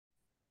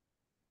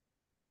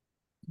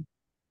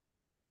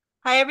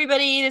Hi,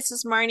 everybody. This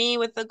is Marnie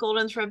with the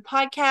Golden Thread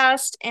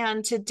Podcast.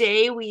 And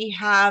today we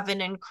have an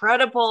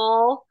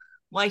incredible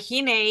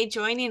Wahine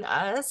joining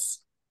us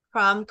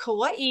from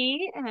Kauai.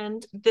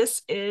 And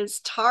this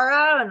is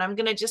Tara. And I'm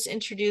going to just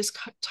introduce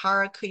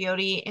Tara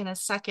Coyote in a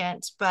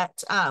second.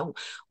 But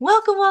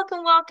welcome,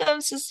 welcome,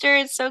 welcome, sister.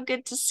 It's so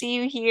good to see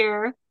you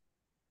here.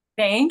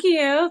 Thank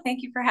you.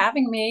 Thank you for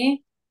having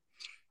me.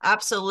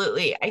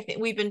 Absolutely. I think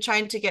we've been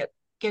trying to get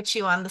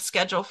you on the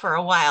schedule for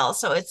a while,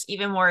 so it's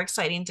even more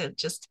exciting to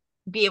just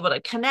be able to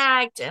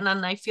connect. And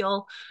then I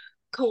feel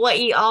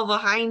Kauai all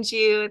behind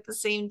you at the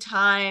same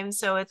time,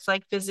 so it's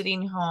like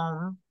visiting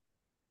home.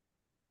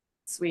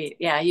 Sweet.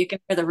 Yeah, you can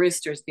hear the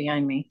roosters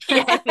behind me.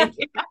 Yeah,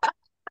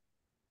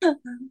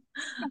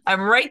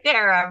 I'm right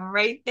there. I'm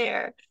right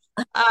there.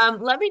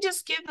 Let me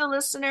just give the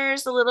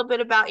listeners a little bit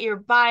about your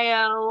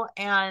bio,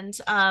 and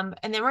then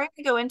we're going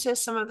to go into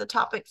some of the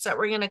topics that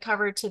we're going to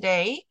cover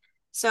today.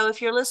 So if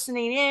you're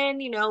listening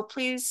in,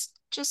 please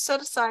just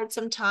set aside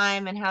some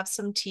time and have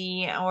some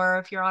tea, or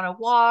if you're on a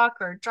walk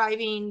or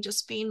driving,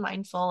 just being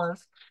mindful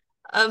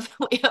of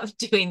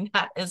doing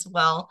that as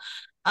well.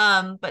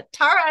 But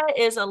Tara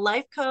is a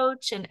life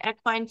coach and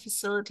equine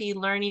facility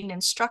learning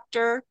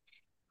instructor,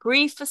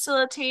 grief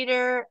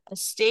facilitator, a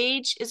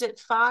stage. Is it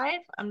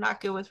five? I'm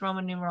not good with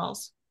Roman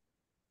numerals.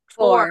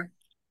 Four. Four.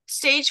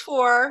 Stage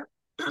four,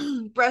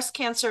 breast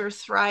cancer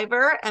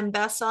thriver and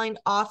best-selling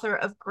author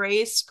of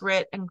Grace,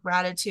 Grit, and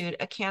Gratitude,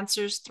 a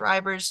cancer's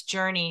thriver's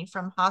journey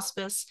from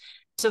hospice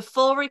to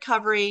full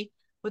recovery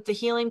with the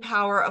healing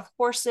power of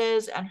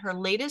horses, and her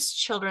latest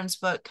children's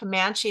book,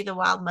 Comanche the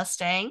Wild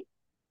Mustang,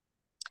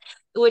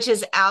 which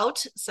is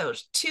out. So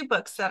two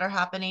books that are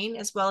happening,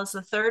 as well as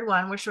the third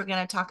one, which we're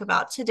going to talk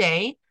about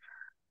today.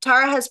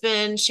 Tara has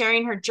been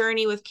sharing her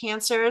journey with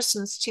cancer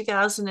since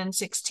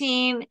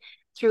 2016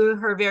 through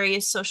her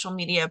various social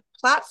media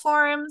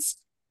platforms.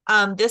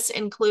 This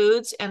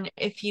includes, and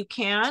if you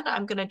can,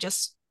 I'm going to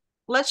just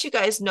let you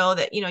guys know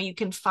that, you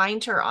can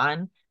find her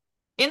on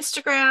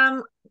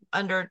Instagram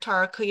under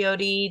Tara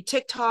Coyote,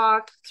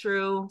 TikTok,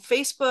 through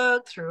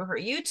Facebook, through her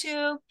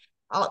YouTube.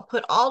 I'll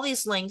put all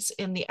these links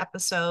in the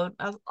episode,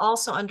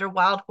 also under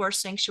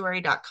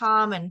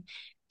wildhorsesanctuary.com and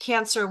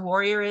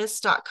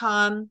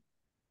cancerwarriorist.com.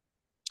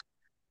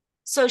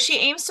 So she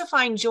aims to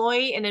find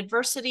joy in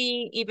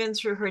adversity, even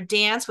through her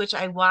dance, which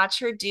I watch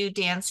her do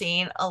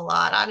dancing a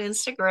lot on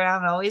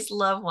Instagram. I always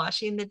love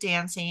watching the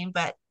dancing,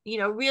 but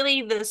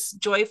really this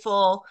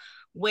joyful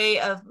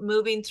way of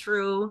moving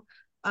through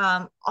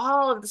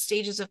all of the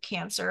stages of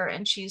cancer.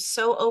 And she's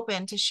so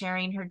open to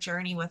sharing her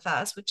journey with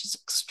us, which is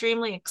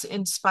extremely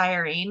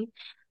inspiring.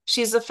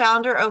 She's the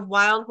founder of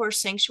Wild Horse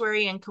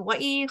Sanctuary in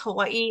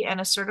Hawaii, and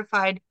a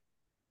certified,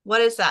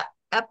 what is that?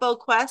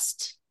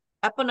 Eponaquest.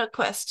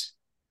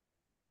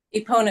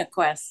 Epona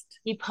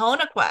Quest.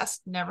 Epona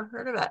Quest, never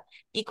heard of it.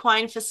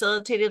 Equine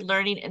facilitated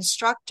learning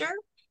instructor,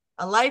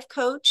 a life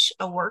coach,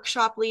 a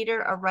workshop leader,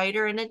 a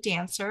writer, and a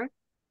dancer.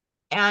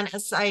 And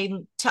as I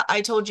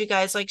told you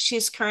guys, like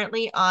she's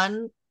currently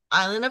on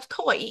island of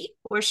Kauai,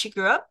 where she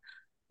grew up,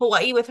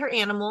 Hawaii with her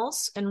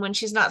animals. And when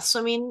she's not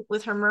swimming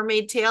with her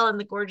mermaid tail in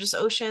the gorgeous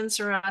ocean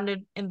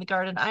surrounded in the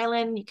Garden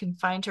Island, you can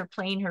find her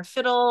playing her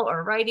fiddle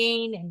or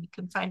writing, and you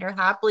can find her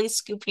happily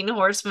scooping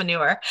horse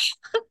manure.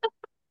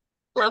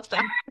 Love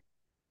that.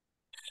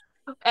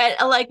 And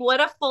like, what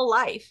a full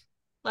life.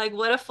 Like,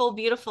 what a full,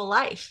 beautiful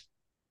life.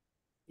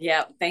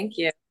 Yeah, thank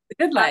you. The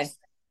good life.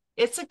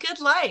 It's a good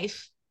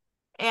life.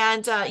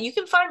 And you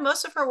can find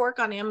most of her work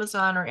on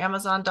Amazon or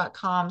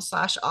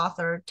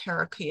amazon.com/author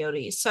Tara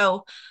Coyote.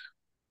 So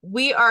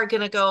we are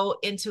going to go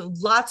into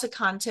lots of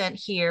content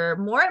here.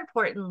 More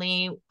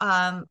importantly,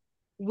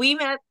 we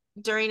met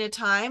during a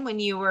time when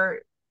you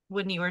were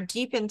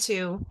deep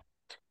into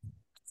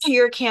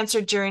your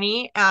cancer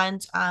journey,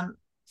 and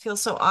feel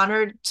so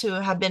honored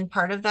to have been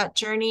part of that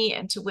journey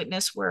and to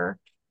witness where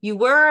you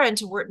were and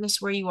to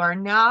witness where you are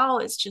now.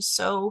 It's just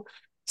so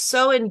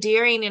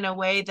endearing in a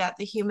way that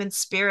the human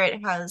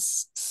spirit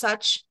has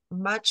such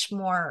much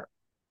more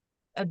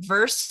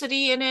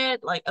adversity in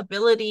it, like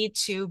ability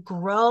to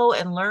grow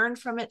and learn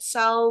from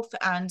itself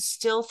and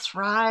still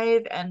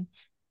thrive and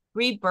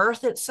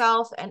rebirth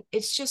itself. And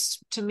it's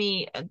just, to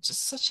me,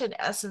 just such an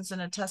essence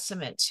and a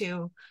testament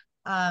to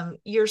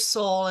your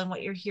soul and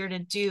what you're here to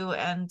do.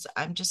 And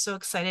I'm just so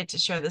excited to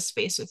share this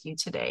space with you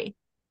today.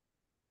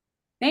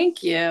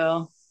 Thank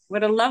you.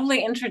 What a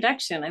lovely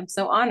introduction. I'm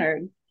so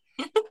honored.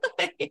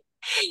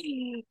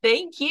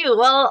 Thank you.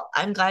 Well,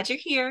 I'm glad you're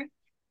here.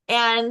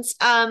 And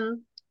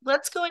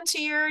let's go into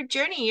your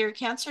journey, your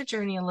cancer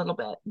journey, a little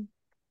bit.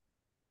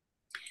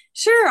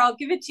 Sure, I'll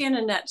give it to you in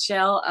a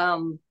nutshell.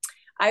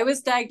 I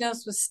was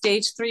diagnosed with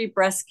stage 3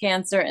 breast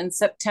cancer in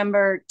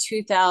September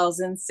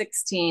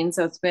 2016.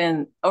 So it's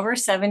been over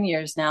 7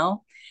 years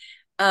now.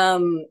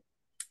 Um,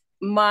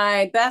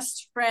 my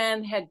best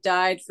friend had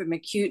died from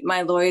acute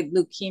myeloid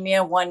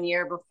leukemia 1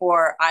 year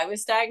before I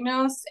was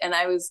diagnosed, and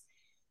I was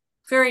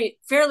fairly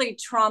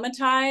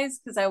traumatized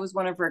because I was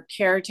one of her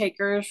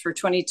caretakers for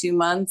 22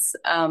 months,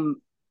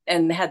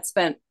 and had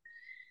spent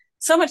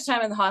so much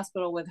time in the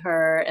hospital with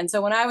her. And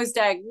so when I was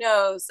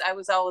diagnosed, I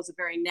was always a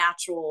very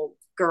natural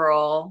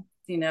girl,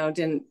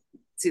 didn't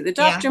see the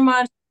Yeah. doctor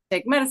much,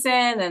 take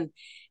medicine. And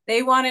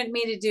they wanted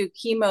me to do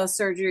chemo,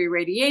 surgery,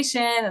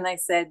 radiation. And I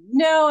said,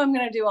 no, I'm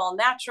going to do all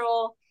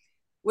natural,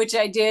 which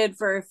I did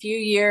for a few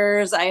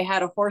years. I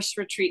had a horse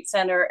retreat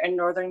center in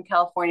Northern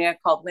California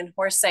called Wind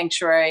Horse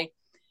Sanctuary.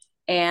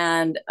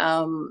 And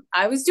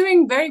I was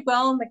doing very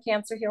well in the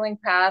cancer healing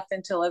path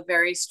until a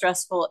very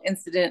stressful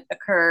incident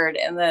occurred.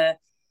 And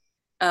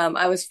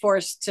I was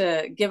forced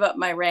to give up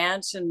my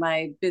ranch and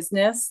my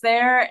business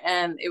there.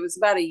 And it was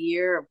about a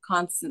year of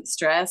constant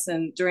stress.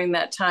 And during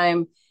that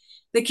time,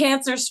 the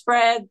cancer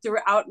spread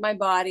throughout my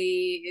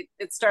body.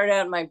 It started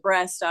out in my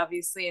breast,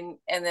 obviously,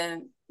 and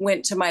then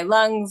went to my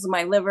lungs,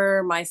 my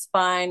liver, my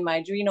spine, my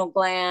adrenal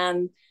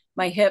gland,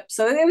 my hip.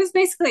 So it was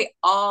basically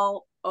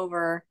all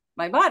over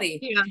my body.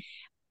 Yeah.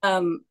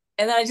 And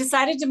then I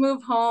decided to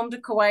move home to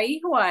Kauai,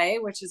 Hawaii,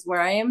 which is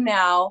where I am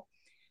now.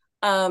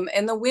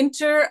 In the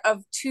winter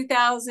of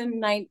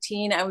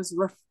 2019, I was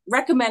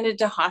recommended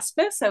to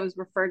hospice. I was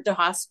referred to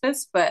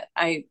hospice, but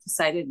I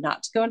decided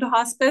not to go into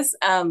hospice.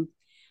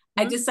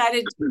 I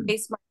decided to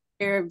face my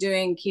fear of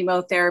doing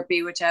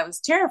chemotherapy, which I was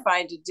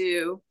terrified to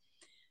do.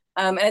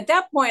 And at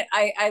that point,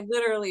 I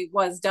literally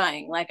was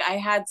dying. Like I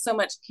had so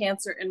much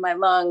cancer in my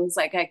lungs,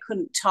 like I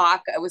couldn't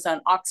talk. I was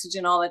on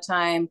oxygen all the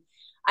time.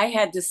 I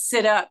had to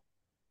sit up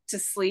to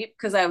sleep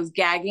because I was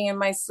gagging in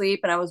my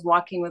sleep and I was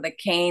walking with a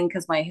cane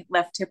because my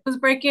left hip was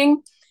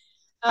breaking.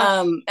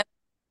 Oh, Um,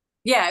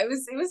 yeah, it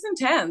was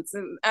intense.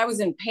 I was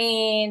in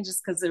pain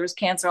just because there was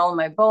cancer all in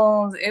my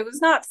bones. It was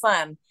not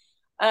fun.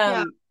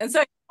 yeah. And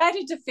so I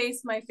decided to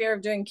face my fear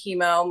of doing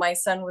chemo. My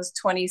son was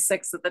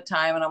 26 at the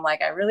time, and I'm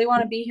like, I really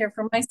want to be here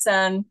for my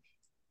son.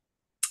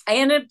 I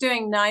ended up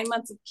doing 9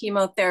 months of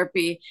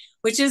chemotherapy,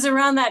 which is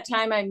around that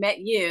time I met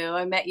you.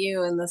 I met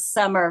you in the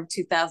summer of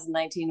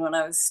 2019 when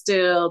I was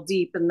still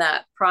deep in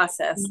that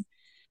process.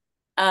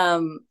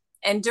 Um,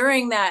 and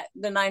during the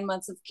 9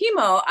 months of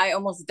chemo, I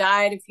almost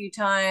died a few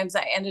times.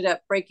 I ended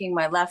up breaking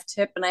my left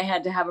hip and I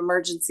had to have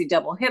emergency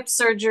double hip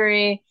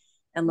surgery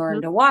and learn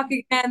Mhm. to walk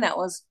again. That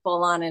was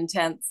full on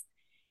intense.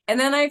 And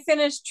then I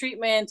finished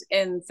treatment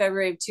in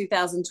February of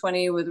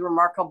 2020 with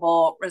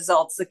remarkable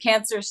results. The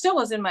cancer still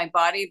was in my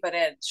body, but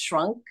it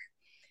shrunk.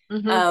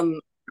 Mhm.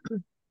 Um,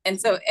 and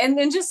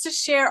then just to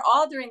share,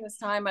 all during this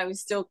time, I was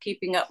still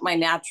keeping up my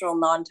natural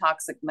non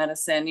toxic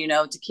medicine,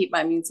 to keep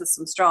my immune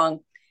system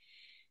strong.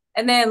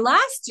 And then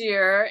last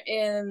year,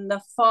 in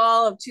the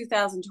fall of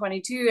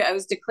 2022, I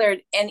was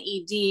declared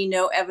NED,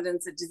 no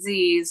evidence of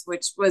disease,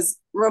 which was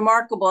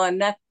remarkable. And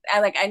that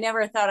I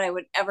never thought I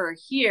would ever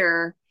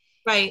hear,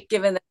 Right.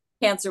 given that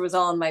cancer was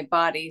all in my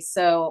body.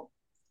 So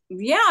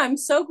yeah, I'm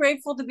so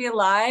grateful to be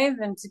alive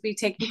and to be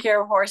taking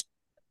care of horses,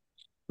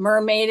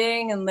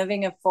 mermaiding, and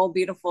living a full,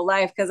 beautiful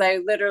life. Because I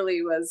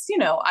literally was,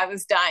 I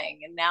was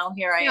dying, and now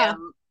here I Yeah.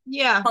 am,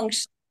 Yeah.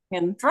 functioning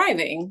and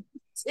thriving.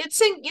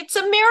 It's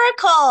a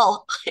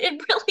miracle.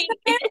 It really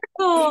is.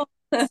 Cool.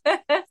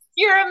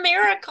 You're a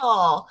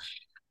miracle.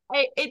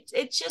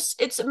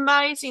 It's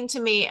amazing to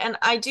me. And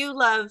I do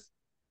love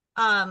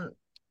um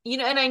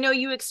and I know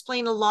you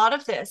explain a lot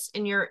of this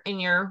in your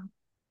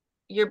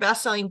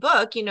best-selling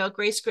book,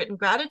 Grace, Grit, and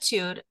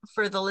Gratitude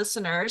for the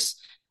listeners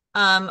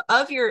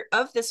of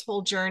this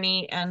whole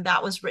journey. And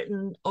that was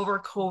written over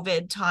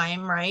COVID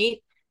time,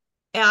 right?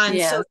 And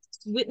so Yes.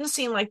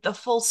 witnessing like the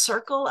full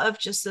circle of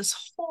just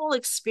this whole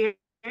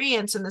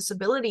experience and this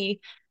ability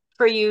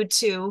for you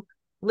to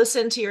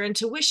listen to your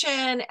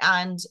intuition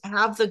and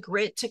have the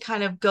grit to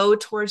kind of go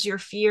towards your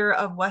fear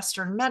of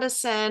Western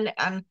medicine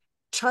and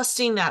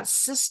trusting that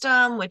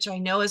system, which I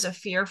know is a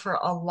fear for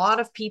a lot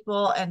of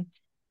people. And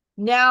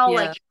now,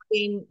 like,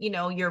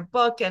 Yeah. your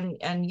book and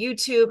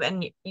YouTube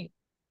and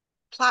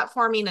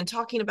platforming and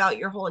talking about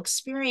your whole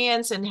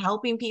experience and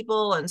helping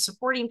people and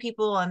supporting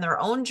people on their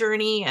own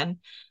journey. And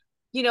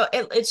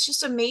it's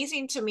just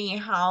amazing to me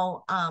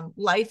how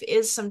life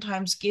is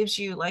sometimes gives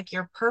you like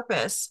your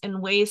purpose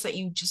in ways that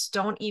you just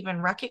don't even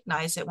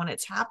recognize it when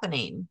it's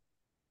happening.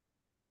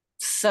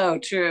 So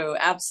true.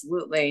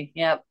 Absolutely.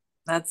 Yep.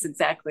 That's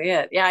exactly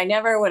it. Yeah, I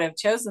never would have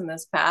chosen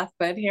this path,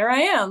 but here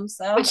I am.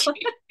 So it's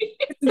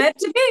meant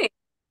to be.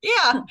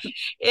 Yeah,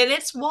 and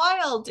it's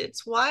wild.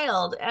 It's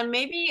wild. And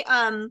maybe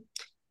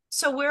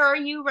so where are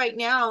you right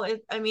now?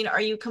 I mean, are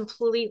you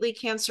completely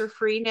cancer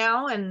free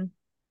now, and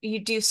you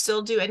do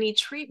still do any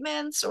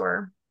treatments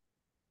or?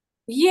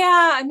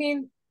 Yeah, I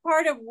mean,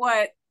 part of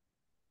what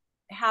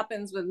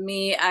happens with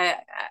me,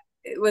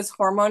 it was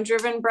hormone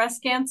driven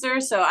breast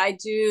cancer. So I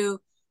do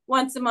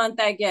once a month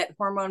I get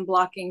hormone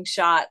blocking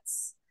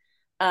shots,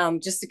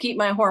 just to keep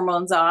my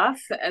hormones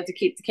off, to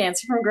keep the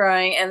cancer from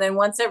growing. And then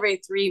once every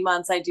 3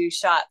 months, I do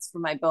shots for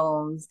my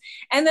bones.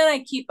 And then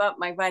I keep up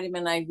my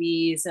vitamin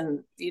IVs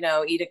and, eat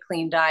a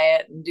clean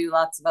diet and do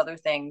lots of other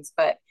things.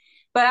 But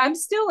I'm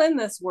still in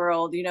this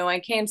world. I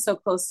came so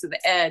close to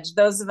the edge.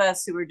 Those of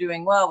us who are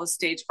doing well with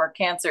stage 4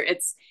 cancer,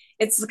 it's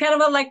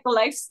kind of like the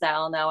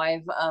lifestyle now.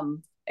 I've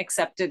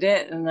accepted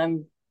it and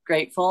I'm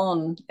grateful,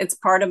 and it's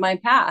part of my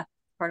path,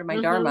 part of my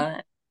Mm-hmm.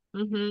 dharma.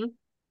 Mm-hmm.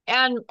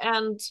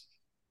 And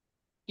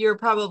you're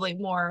probably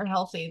more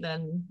healthy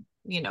than,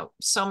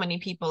 so many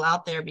people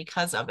out there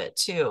because of it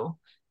too.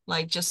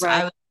 Like just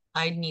Right.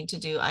 I need to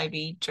do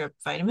IV drip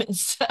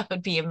vitamins. That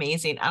would be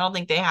amazing. I don't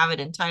think they have it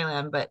in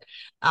Thailand, but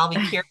I'll be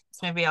curious.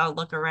 Maybe I'll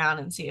look around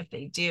and see if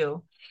they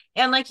do.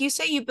 And like you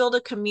say, you build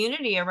a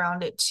community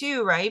around it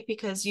too, right?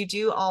 Because you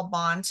do all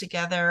bond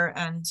together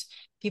and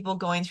people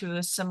going through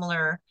a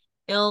similar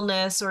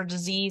illness or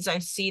disease. I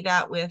see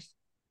that with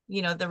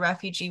the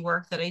refugee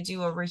work that I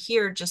do over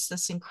here, just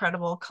this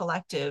incredible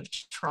collective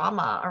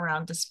trauma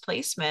around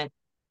displacement.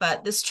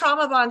 But this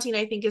trauma bonding,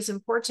 I think, is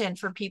important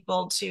for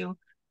people to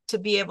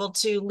be able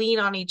to lean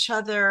on each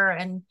other.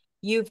 And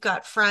you've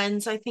got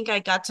friends. I think I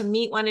got to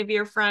meet one of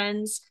your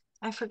friends.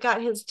 I forgot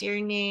his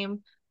dear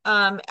name,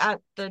 at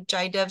the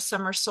Jaidev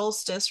Summer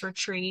Solstice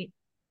retreat.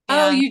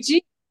 Oh, And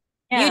Eugene.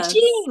 Yes.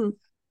 Eugene,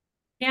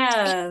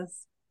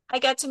 Yes. I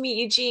got to meet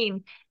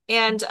Eugene,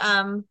 and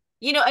and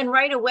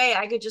right away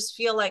I could just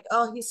feel like,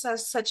 oh, he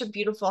has such a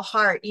beautiful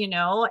heart,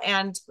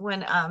 and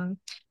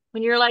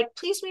when you're like,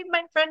 please meet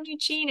my friend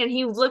Eugene, and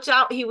he looked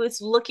out, he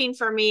was looking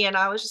for me, and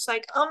I was just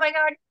like, oh my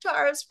God,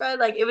 Tara's friend.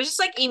 Like it was just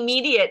like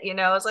immediate,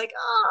 I was like,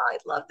 oh, I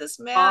love this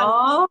man,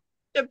 Oh,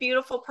 a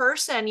beautiful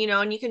person,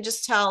 and you can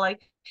just tell,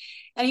 like,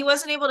 and he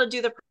wasn't able to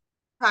do the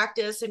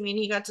practice. I mean,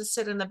 he got to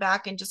sit in the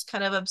back and just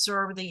kind of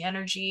absorb the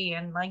energy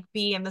and like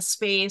be in the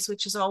space,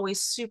 which is always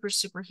super,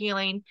 super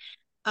healing.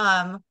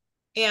 Um,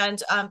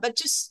 but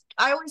just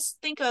I always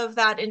think of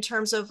that in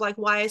terms of like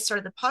why I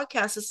started the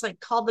podcast. It's like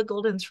called the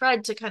golden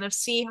thread to kind of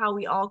see how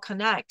we all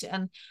connect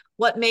and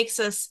what makes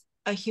us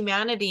a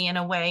humanity in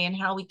a way, and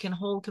how we can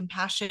hold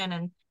compassion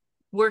and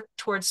work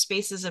towards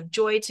spaces of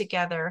joy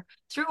together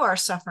through our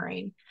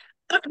suffering.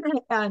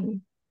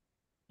 And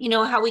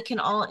how we can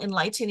all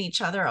enlighten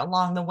each other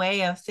along the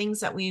way of things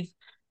that we've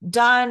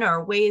done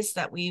or ways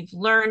that we've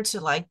learned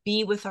to like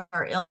be with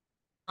our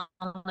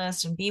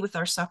illness and be with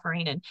our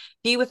suffering and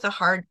be with the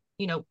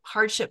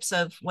hardships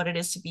of what it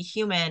is to be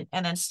human,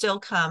 and then still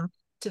come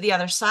to the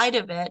other side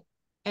of it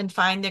and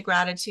find the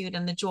gratitude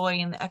and the joy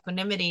and the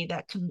equanimity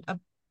that can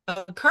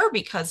occur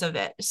because of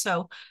it.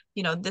 So,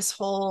 this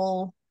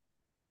whole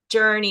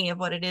journey of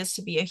what it is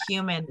to be a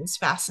human is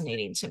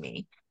fascinating to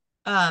me.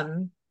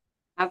 Um,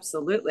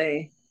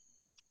 absolutely.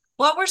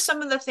 What were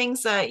some of the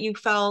things that you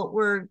felt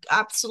were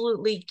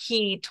absolutely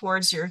key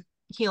towards your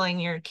healing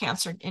your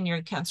cancer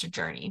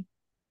journey?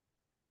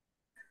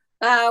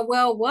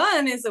 Well,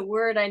 one is a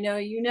word I know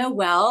you know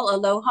well,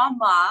 aloha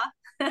ma,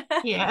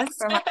 Yes.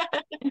 from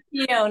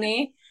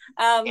Coyote.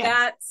 Yes.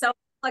 That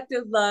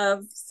self-reflective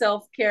love,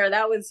 self-care,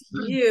 that was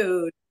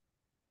huge.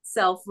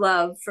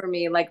 Self-love for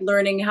me, like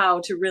learning how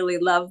to really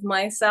love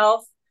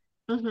myself,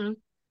 Mm-hmm.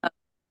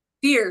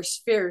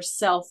 fierce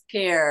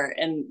self-care,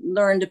 and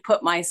learn to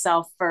put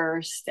myself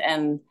first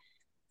and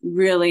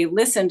really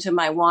listen to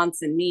my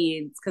wants and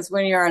needs. Because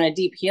when you're on a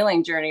deep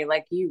healing journey,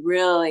 like you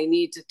really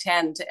need to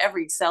tend to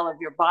every cell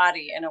of your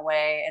body in a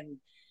way and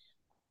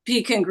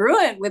be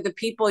congruent with the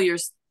people you're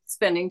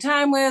spending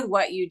time with,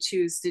 what you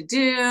choose to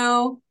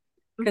do.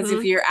 Because if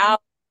Mm-hmm. you're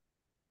out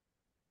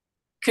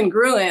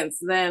congruence,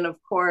 then of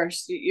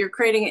course you're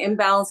creating an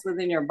imbalance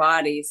within your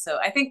body. So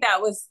I think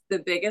that was the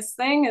biggest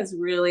thing, is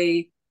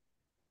really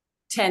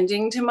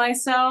tending to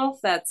myself,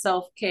 that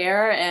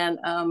self-care. And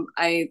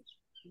I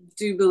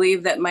do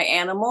believe that my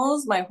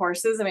animals, my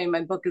horses, I mean,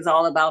 my book is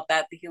all about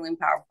that, the healing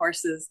power of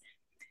horses.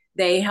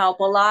 They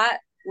help a lot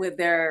with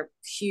their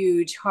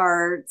huge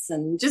hearts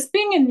and just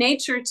being in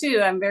nature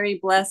too. I'm very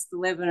blessed to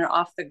live in an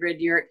off the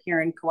grid yurt here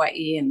in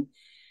Kauai. And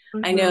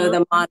I know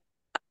Mm-hmm. the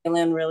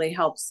island really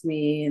helps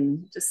me,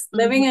 and just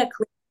living Mm-hmm. a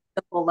clean,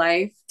 simple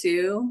life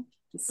too.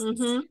 Just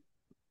Mm-hmm.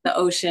 the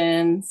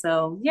ocean.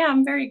 So yeah,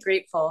 I'm very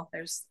grateful.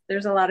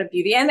 There's a lot of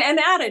beauty and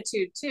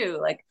attitude too,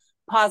 like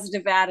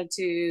positive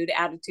attitude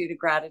of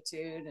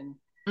gratitude, and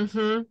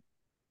Mm-hmm.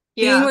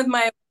 being Yeah. with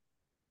my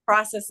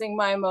processing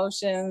my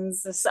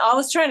emotions.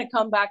 Always trying to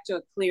come back to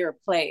a clear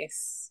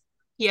place.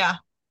 Yeah.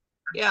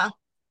 Yeah.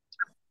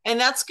 And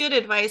that's good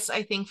advice,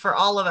 I think, for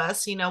all of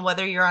us,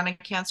 whether you're on a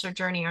cancer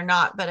journey or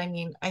not. But I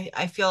mean,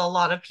 I feel a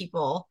lot of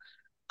people,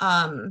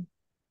 um,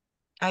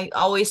 I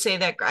always say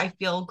that I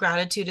feel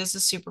gratitude is a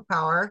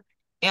superpower.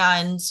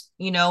 And,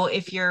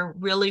 if you're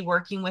really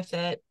working with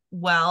it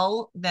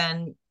well,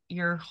 then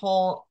your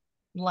whole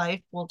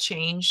life will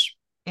change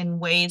in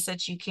ways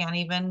that you can't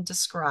even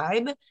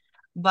describe.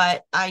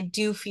 But I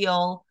do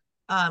feel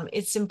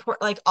it's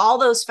important, like all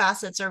those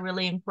facets are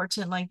really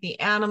important, like the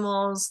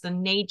animals, the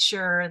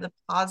nature, the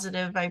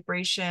positive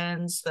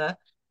vibrations, the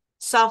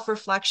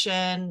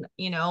self-reflection,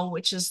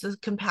 which is the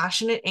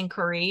compassionate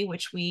inquiry,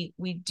 which we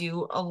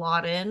do a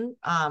lot in.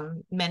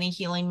 Many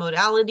healing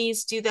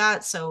modalities do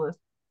that. So if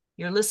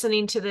you're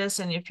listening to this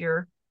and if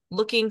you're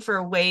looking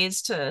for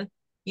ways to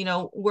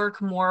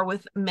work more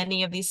with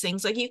many of these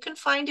things, like you can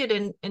find it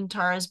in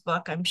Tara's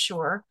book, I'm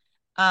sure.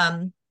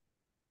 um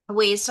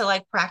Ways to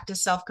like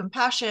practice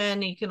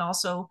self-compassion. You can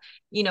also,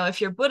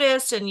 if you're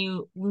Buddhist and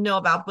you know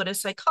about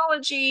Buddhist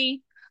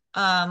psychology,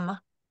 um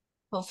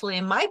hopefully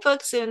in my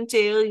book soon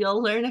too,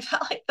 you'll learn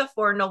about like the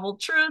Four Noble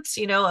Truths,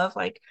 of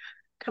like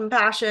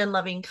compassion,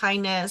 loving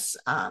kindness,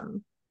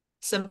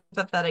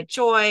 sympathetic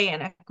joy,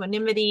 and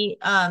equanimity.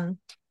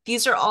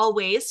 These are all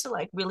ways to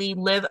like really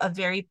live a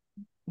very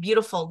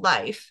beautiful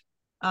life.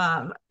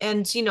 And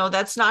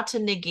that's not to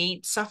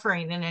negate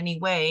suffering in any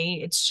way.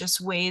 It's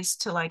just ways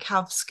to like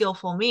have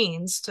skillful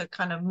means to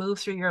kind of move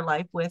through your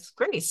life with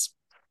grace,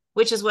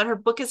 which is what her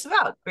book is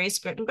about: grace,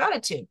 grit, and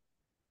gratitude.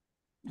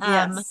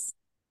 Um, Yes.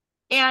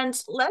 and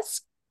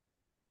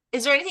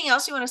is there anything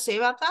else you want to say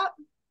about that?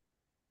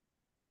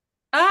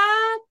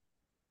 Uh,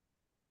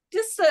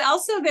 just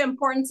also the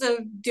importance of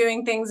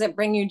doing things that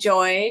bring you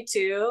joy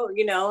too.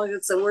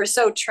 So we're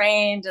so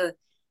trained,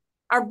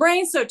 our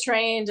brain's so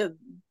trained to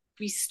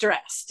be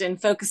stressed and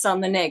focus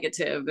on the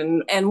negative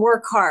and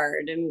work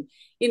hard. And,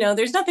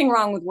 there's nothing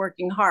wrong with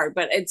working hard,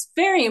 but it's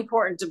very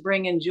important to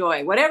bring in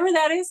joy, whatever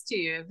that is to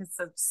you. If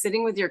it's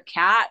sitting with your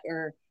cat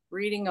or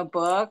reading a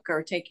book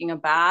or taking a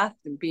bath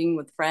and being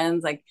with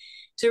friends, like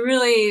to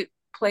really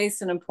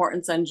place an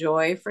importance on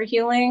joy for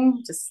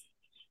healing. Just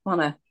want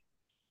to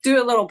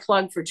do a little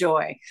plug for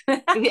joy.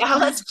 Yeah,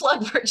 let's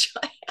plug for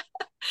joy.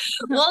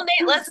 Well,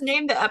 Nate, let's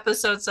name the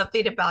episode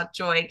something about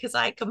joy because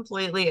I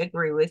completely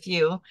agree with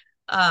you.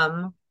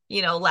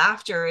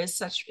 Laughter is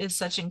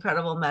such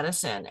incredible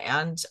medicine,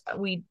 and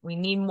we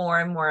need more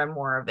and more and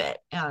more of it.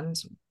 And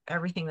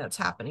everything that's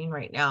happening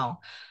right now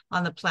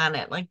on the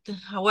planet, like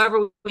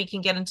however we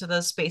can get into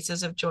those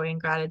spaces of joy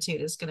and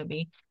gratitude is going to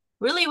be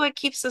really what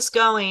keeps us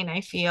going,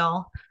 I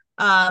feel.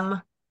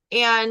 And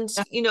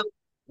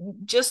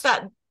just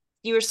that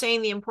you were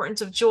saying the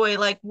importance of joy,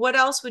 like what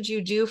else would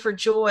you do for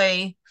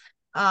joy,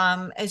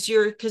 as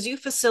because you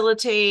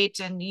facilitate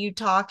and you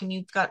talk and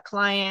you've got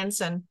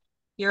clients and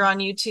you're on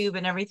YouTube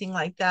and everything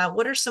like that.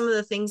 What are some of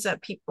the things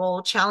that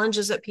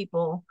challenges that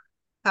people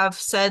have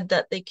said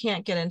that they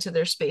can't get into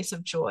their space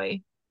of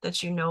joy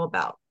that you know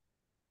about?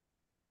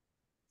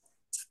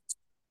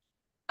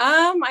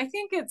 I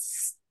think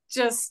it's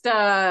just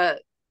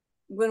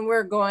when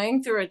we're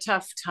going through a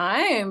tough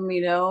time,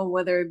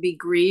 whether it be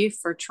grief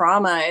or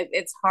trauma,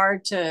 it's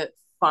hard to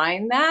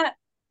find that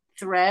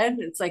thread.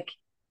 It's like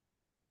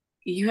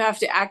you have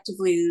to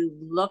actively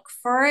look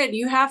for it.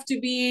 You have to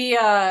be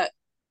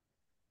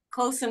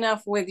close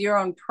enough with your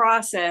own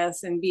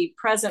process and be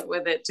present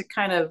with it to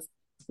kind of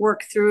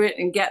work through it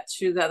and get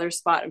through the other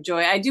spot of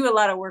joy. I do a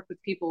lot of work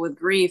with people with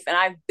grief, and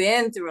I've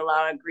been through a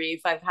lot of grief.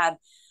 I've had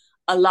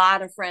a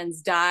lot of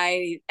friends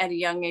die at a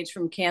young age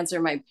from cancer.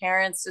 My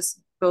parents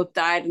just both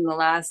died in the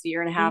last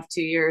year and a half,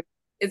 2 years.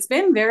 It's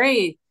been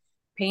very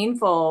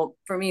painful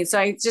for me. So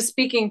I just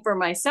speaking for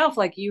myself,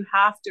 like you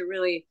have to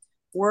really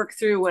work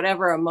through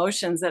whatever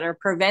emotions that are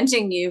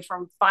preventing you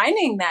from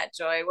finding that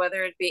joy,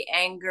 whether it be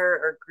anger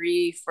or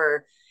grief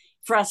or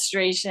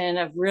frustration,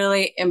 of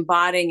really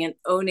embodying and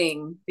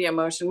owning the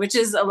emotion, which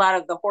is a lot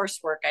of the horse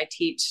work I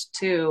teach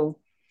too.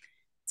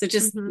 So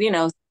just,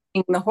 Mm-hmm.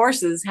 seeing the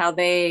horses, how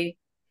they're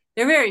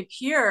very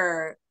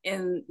pure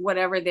in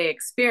whatever they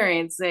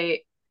experience.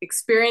 They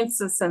experience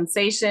the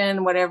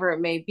sensation, whatever it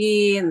may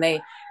be, and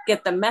they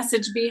get the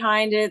message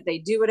behind it. They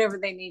do whatever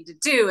they need to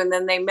do, and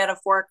then they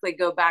metaphorically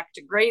go back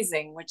to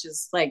grazing, which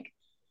is like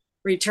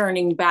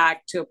returning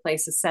back to a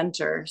place of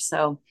center.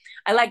 So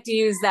I like to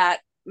use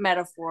that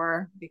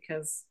metaphor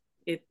because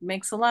it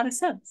makes a lot of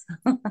sense.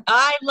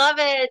 I love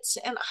it.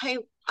 And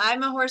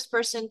I'm a horse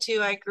person too.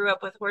 I grew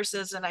up with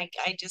horses and I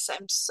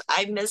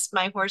miss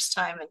my horse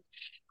time, and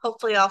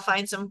hopefully I'll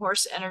find some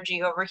horse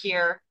energy over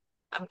here.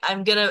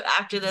 I'm gonna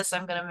after this,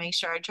 I'm gonna make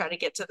sure I try to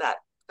get to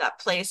that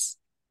place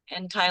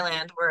in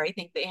Thailand where I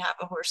think they have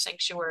a horse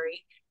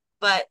sanctuary.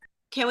 But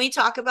can we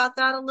talk about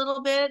that a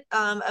little bit,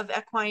 of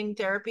equine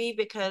therapy?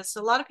 Because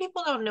a lot of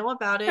people don't know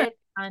about Sure. it,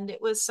 and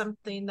it was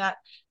something that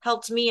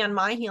helped me on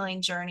my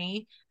healing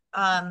journey.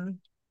 Um,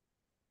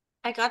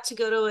 I got to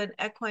go to an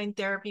equine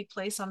therapy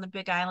place on the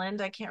Big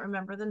Island. I can't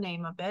remember the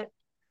name of it,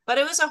 but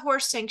it was a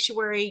horse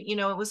sanctuary.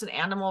 It was an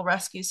animal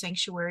rescue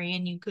sanctuary,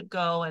 and you could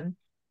go and,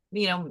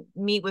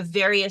 meet with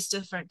various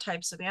different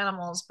types of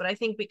animals. But I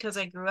think because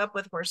I grew up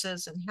with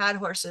horses and had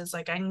horses,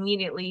 like I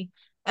immediately,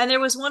 and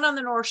there was one on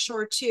the North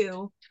Shore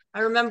too.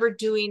 I remember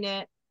doing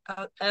it,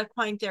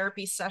 equine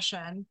therapy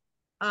session,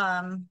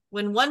 when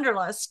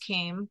Wonderlust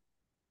came,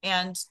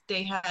 and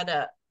they had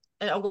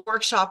a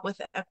workshop with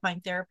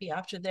equine therapy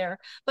after there.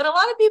 But a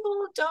lot of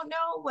people don't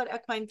know what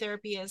equine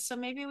therapy is. So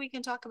maybe we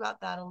can talk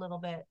about that a little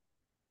bit.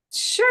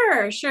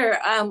 Sure, sure.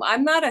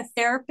 I'm not a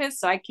therapist,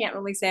 so I can't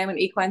really say I'm an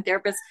equine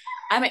therapist.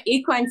 I'm an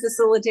equine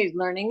facilitated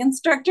learning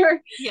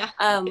instructor. Yeah.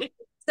 Um,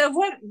 so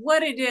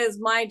what it is,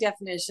 my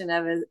definition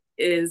of it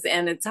is,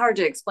 and it's hard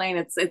to explain.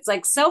 It's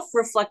like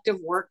self-reflective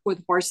work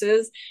with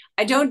horses.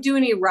 I don't do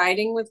any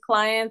riding with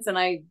clients, and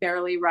I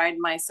barely ride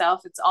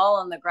myself. It's all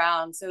on the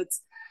ground. So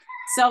it's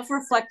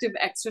self-reflective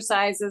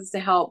exercises to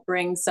help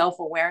bring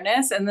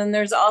self-awareness, and then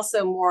there's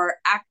also more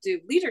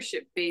active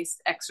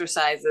leadership-based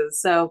exercises.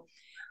 So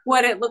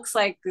what it looks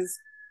like is,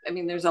 I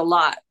mean, there's a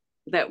lot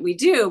that we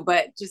do,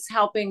 but just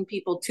helping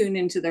people tune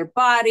into their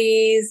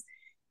bodies,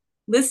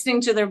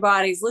 listening to their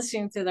bodies,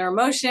 listening to their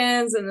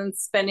emotions, and then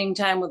spending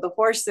time with the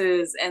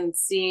horses and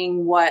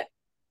seeing what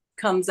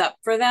comes up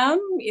for them.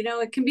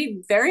 It can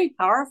be very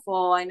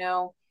powerful. I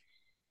know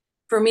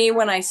for me,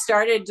 when I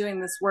started doing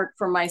this work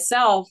for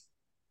myself,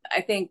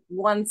 I think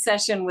one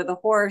session with a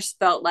horse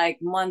felt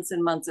like months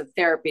and months of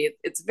therapy.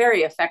 It's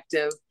very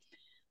effective.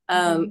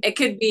 Mm-hmm. It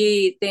could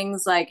be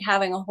things like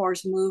having a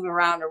horse move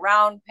around a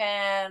round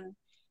pen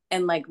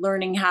and like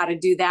learning how to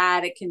do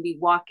that. It can be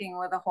walking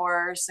with a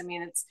horse. I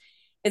mean,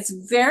 it's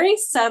very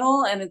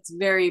subtle and it's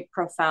very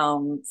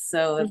profound.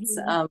 So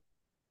Mm-hmm.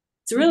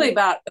 it's really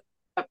about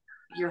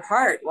your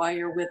heart while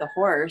you're with a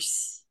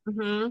horse.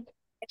 Mm-hmm.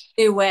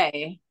 New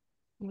way.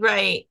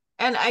 Right.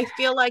 And I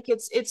feel like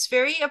it's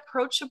very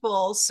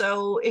approachable.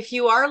 So if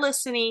you are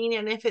listening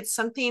and if it's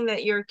something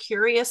that you're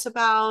curious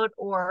about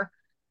or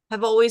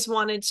have always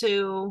wanted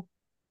to,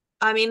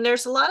 I mean,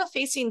 there's a lot of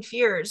facing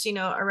fears,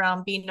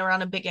 around being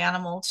around a big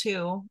animal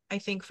too, I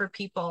think for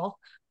people.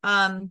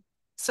 Um,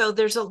 so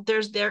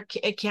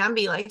it can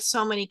be like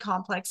so many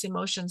complex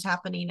emotions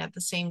happening at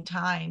the same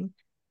time.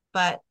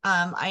 But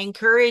I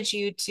encourage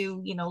you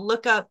to,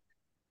 look up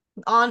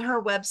on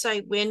her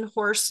website,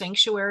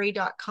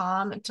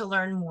 windhorsesanctuary.com, to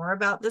learn more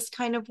about this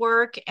kind of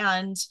work.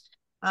 And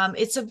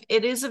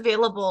it is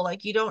available.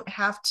 Like you don't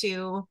have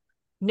to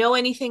know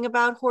anything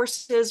about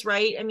horses,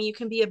 right? I mean, you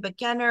can be a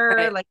beginner.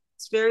 Right. Like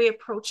it's very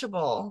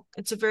approachable.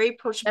 It's a very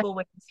approachable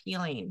way of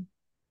healing.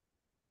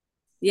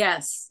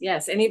 Yes,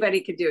 yes, anybody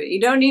could do it. You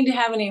don't need to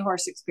have any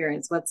horse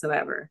experience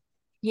whatsoever.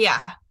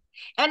 Yeah.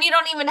 And you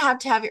don't even have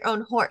to have your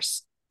own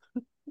horse.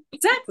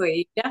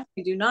 Exactly. You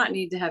definitely do not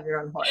need to have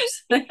your own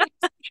horse.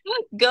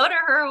 Go to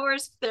her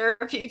horse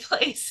therapy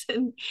place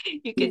and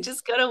you could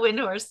just go to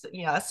Windhorse,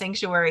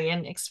 Sanctuary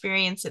and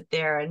experience it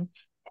there. And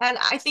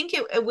I think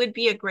it would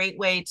be a great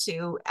way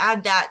to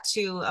add that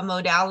to a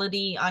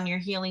modality on your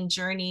healing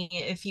journey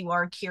if you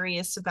are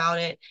curious about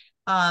it.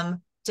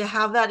 To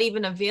have that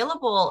even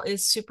available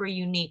is super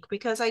unique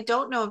because I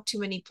don't know of too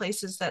many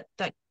places that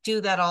do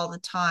that all the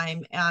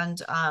time.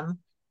 And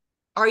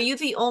are you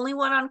the only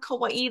one on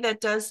Kauai that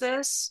does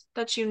this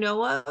that you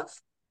know of?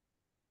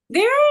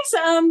 There's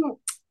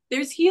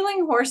there's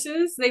healing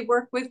horses. They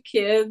work with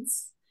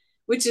kids,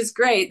 which is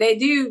great. They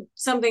do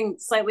something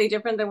slightly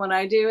different than what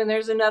I do. And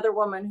there's another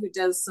woman who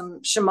does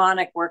some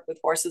shamanic work with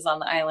horses on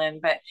the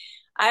island. But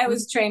I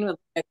was trained with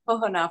a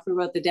Kohana who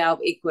wrote the Tao of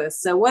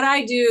Equus. So what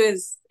I do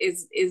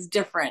is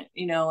different.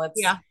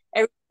 It's Yeah,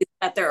 everybody's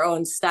got their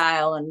own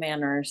style and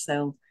manner.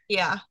 So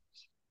yeah,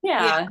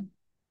 yeah. yeah,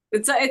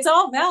 it's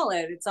all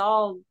valid. It's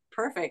all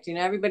perfect.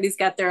 Everybody's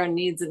got their own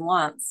needs and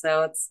wants.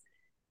 So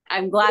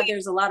I'm glad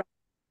there's a lot of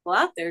people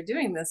out there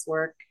doing this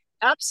work.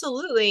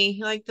 Absolutely.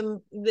 Like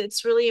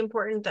it's really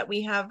important that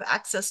we have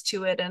access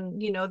to it.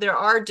 And, there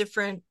are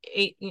different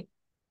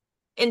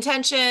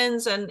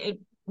intentions and it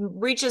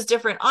reaches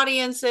different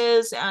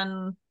audiences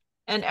and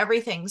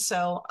everything.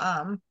 So,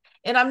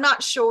 and I'm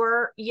not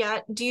sure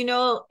yet. Do you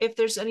know if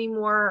there's any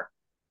more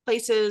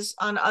places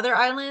on other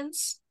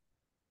islands?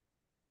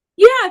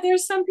 Yeah,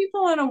 there's some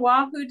people on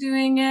Oahu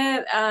doing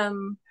it. I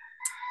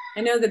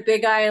know the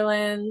Big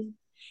Island.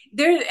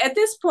 There at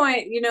this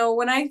point,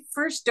 when I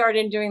first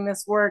started doing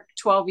this work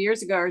 12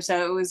 years ago or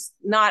so, it was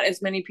not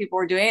as many people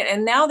were doing it.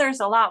 And now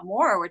there's a lot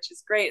more, which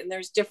is great. And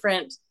there's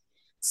different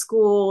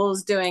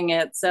schools doing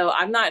it. So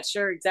I'm not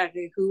sure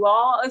exactly who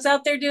all is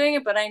out there doing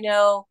it, but I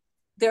know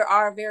there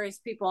are various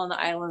people on the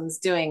islands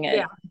doing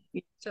Yeah.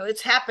 it. So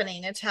it's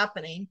happening. It's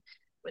happening.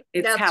 But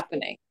It's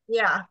happening.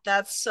 yeah,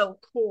 that's so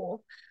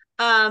cool.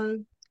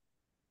 Um,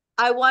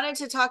 I wanted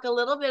to talk a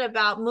little bit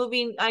about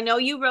moving. I know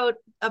you wrote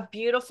a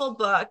beautiful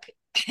book,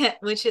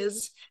 which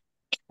is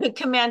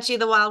Comanche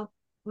the Wild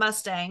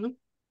Mustang.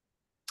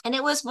 And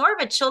it was more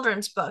of a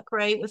children's book,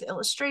 right? With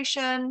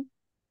illustration.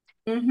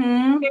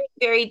 Mm-hmm. Very,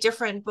 very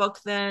different book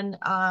than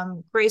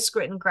Grace,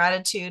 Grit, and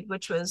Gratitude,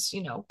 which was,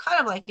 kind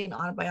of like an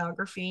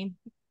autobiography.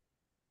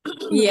 and,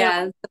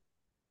 Yeah.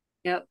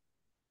 Yep.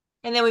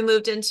 and then we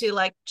moved into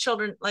like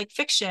children, like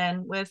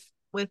fiction with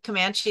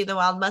Comanche the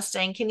Wild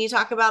Mustang. Can you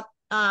talk about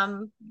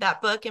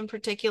that book in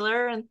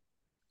particular? And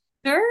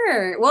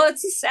Sure. Well,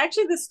 it's just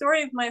actually the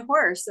story of my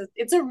horse.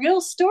 It's a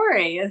real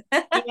story.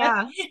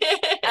 yeah.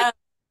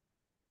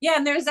 Yeah,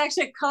 and there's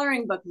actually a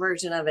coloring book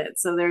version of it.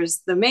 So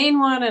there's the main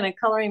one and a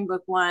coloring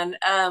book one.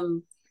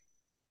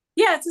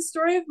 Yeah, it's a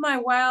story of my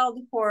wild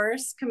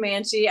horse,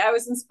 Comanche. I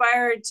was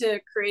inspired to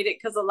create it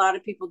because a lot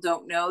of people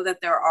don't know that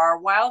there are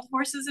wild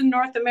horses in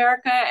North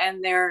America,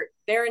 and they're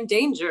in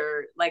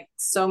danger, like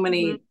so Mhm.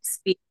 many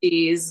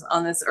species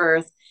on this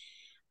earth.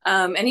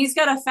 And he's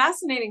got a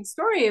fascinating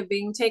story of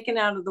being taken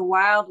out of the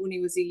wild when he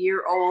was a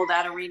year old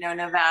out of Reno,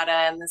 Nevada.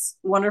 And this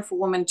wonderful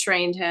woman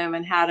trained him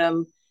and had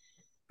him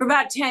for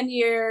about 10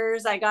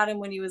 years. I got him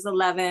when he was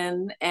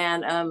 11.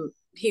 And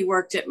he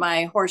worked at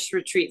my horse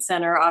retreat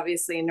center,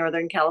 obviously in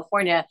Northern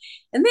California.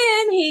 And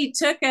then he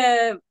took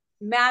a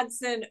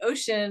Madsen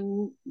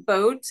ocean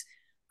boat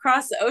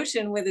across the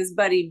ocean with his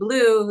buddy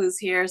Blue, who's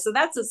here. So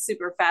that's a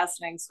super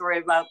fascinating story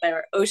about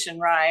their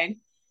ocean ride.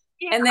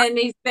 Yeah. And then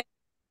he's been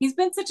he's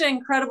been such an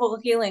incredible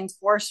healing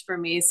force for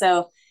me.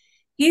 So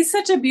he's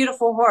such a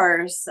beautiful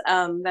horse,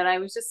 that I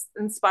was just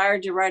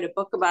inspired to write a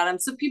book about him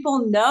so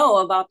people know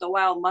about the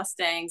wild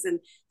Mustangs. And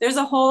there's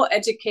a whole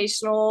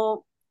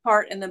educational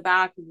part in the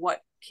back of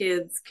what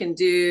kids can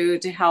do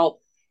to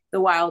help the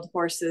wild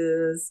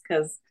horses,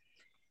 because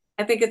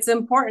I think it's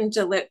important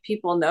to let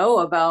people know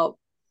about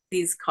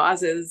these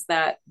causes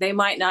that they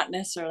might not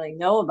necessarily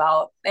know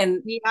about.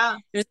 And Yeah.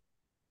 there's a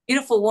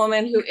beautiful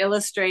woman who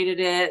illustrated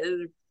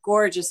it,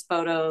 gorgeous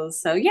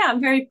photos. So yeah, I'm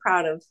very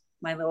proud of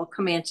my little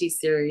Comanche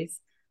series.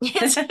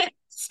 It's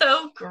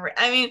so great.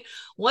 I mean,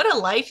 what a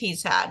life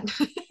he's had.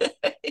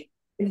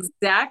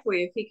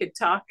 Exactly. If he could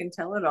talk and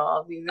tell it all,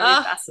 it'd be very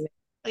Oh, fascinating.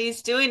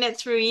 he's doing it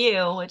through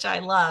you, which I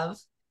love.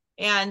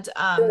 And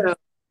Yeah.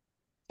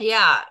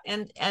 yeah,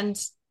 and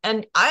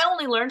I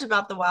only learned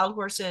about the wild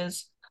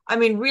horses. I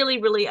mean,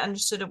 really, really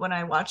understood it when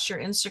I watched your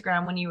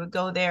Instagram when you would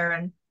go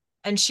there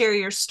and share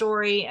your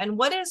story. And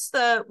what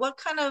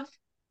kind of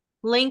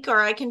link, or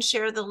I can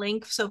share the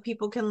link so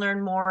people can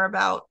learn more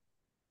about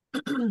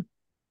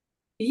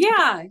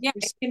Yeah, yeah.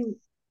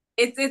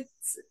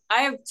 It's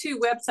I have two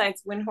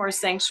websites, Wind Horse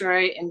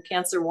Sanctuary and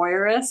Cancer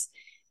Warrioress.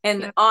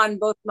 And yeah. on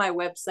both my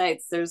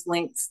websites, there's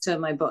links to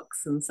my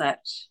books and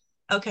such.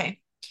 Okay.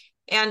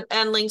 And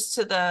links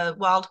to the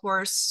wild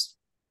horse.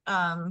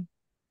 Um,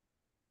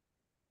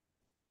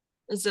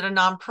 is it a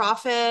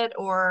nonprofit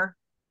or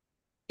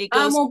it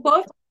goes Well,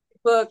 both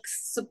books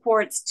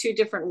supports two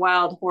different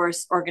wild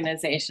horse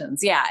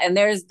organizations. Yeah, and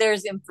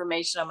there's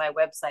information on my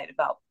website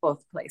about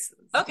both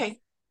places. okay.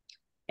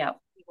 Yeah.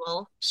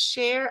 We'll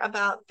share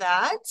about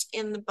that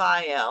in the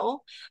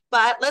bio.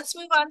 But let's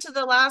move on to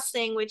the last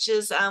thing, which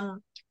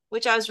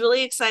I was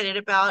really excited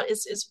about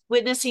is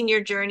witnessing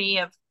your journey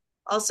of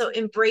also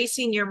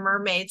embracing your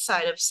mermaid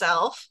side of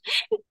self.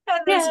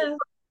 And Yeah.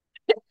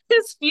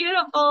 this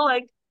beautiful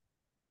like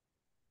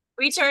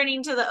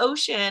returning to the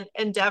ocean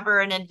endeavor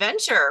and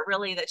adventure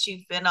really that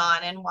you've been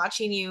on, and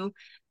watching you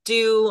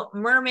do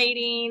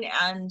mermaiding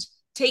and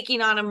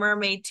taking on a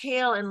mermaid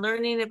tail and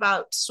learning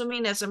about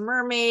swimming as a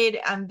mermaid,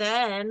 and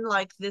then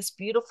like this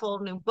beautiful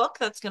new book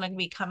that's going to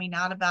be coming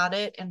out about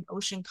it and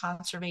ocean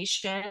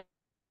conservation.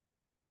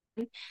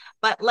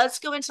 But let's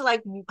go into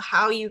like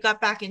how you got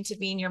back into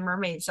being your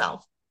mermaid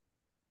self.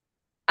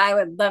 I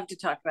would love to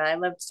talk about it. I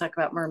love to talk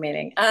about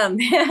mermaiding.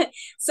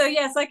 So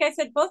yes, like I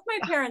said, both my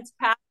parents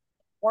passed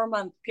 4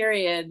 month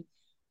period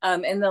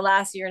in the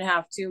last year and a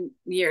half, 2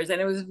 years. And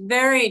it was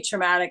very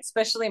traumatic,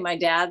 especially my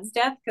dad's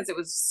death, because it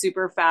was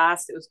super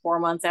fast. It was 4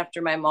 months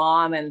after my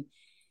mom. And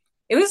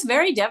it was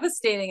very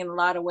devastating in a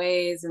lot of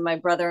ways. And my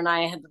brother and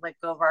I had to let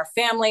go of our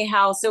family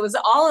house. So it was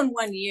all in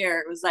 1 year.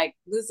 It was like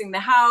losing the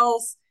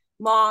house,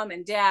 mom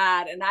and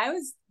dad. And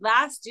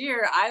last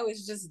year, I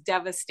was just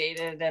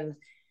devastated and,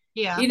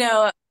 Yeah. you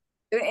know,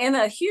 in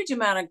a huge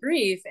amount of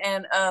grief.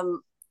 And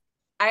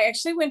I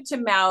actually went to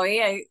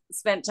Maui. I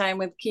spent time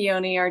with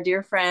Keone, our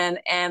dear friend,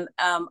 and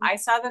I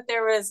saw that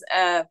there was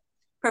a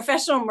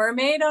professional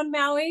mermaid on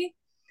Maui.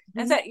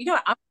 I Mhm.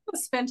 thought, I'm going to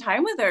spend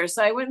time with her.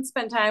 So I went and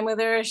spent time with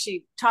her.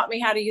 She taught me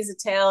how to use a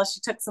tail. She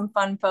took some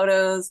fun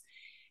photos,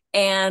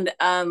 and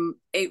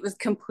it was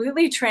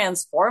completely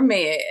transformed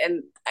me.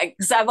 And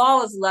because I've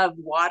always loved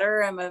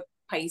water, I'm a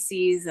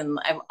Pisces, and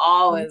I've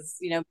always,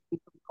 been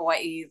from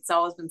Hawaii. It's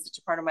always been such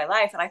a part of my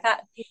life. And I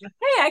thought,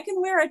 hey, I can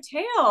wear a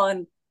tail,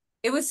 and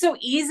it was so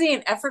easy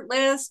and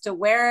effortless to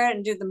wear it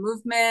and do the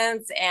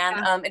movements, and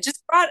Yeah. it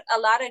just brought a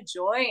lot of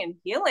joy and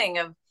healing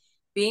of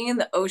being in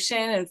the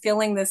ocean and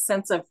feeling this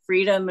sense of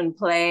freedom and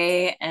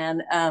play.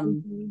 And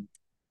Mhm.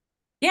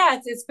 yeah,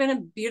 it's been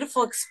a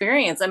beautiful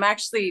experience. I'm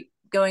actually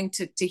going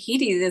to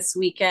Tahiti this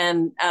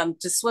weekend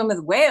to swim with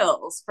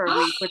whales for a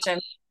week, which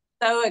I'm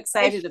so My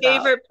excited about.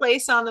 favorite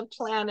place on the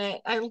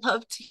planet. I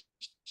love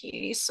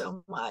Tahiti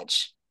so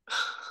much.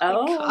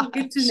 Oh my Oh,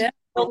 good to gosh.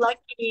 So know.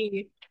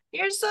 lucky.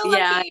 You're so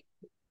Yeah, lucky.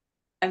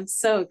 I'm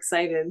so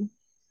excited.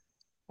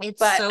 It's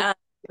But so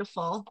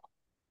beautiful.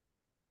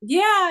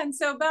 yeah, and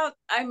so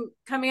I'm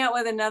coming out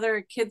with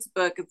another kids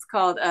book. It's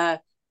called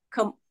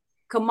Kam,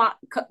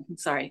 I'm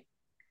sorry,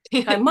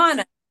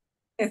 Kaimana.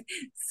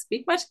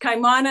 Speak much.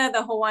 Kaimana,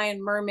 the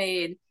Hawaiian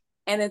mermaid.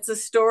 And it's a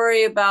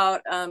story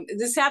about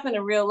this happened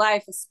in real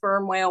life. A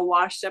sperm whale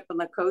washed up on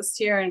the coast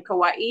here in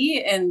Kauai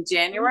in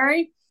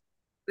January.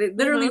 It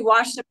literally Mm-hmm.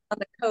 washed up on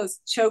the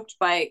coast, choked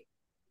by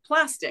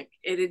plastic.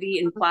 It had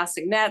eaten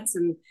plastic nets,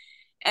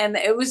 and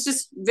it was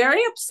just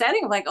very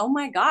upsetting. Like, oh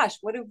my gosh,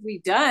 what have we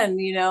done,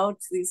 to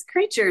these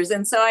creatures?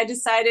 And so I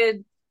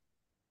decided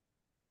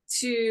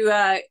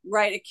to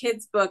write a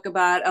kids book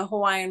about a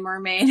Hawaiian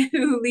mermaid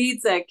who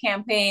leads a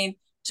campaign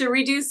to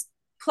reduce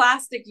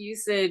plastic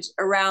usage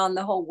around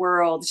the whole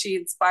world. She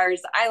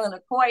inspires the island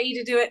of Kauai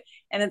to do it,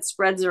 and it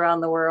spreads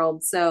around the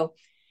world. So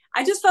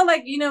I just felt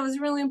like, it was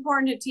really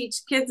important to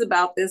teach kids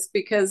about this,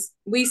 because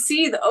we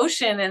see the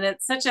ocean and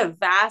it's such a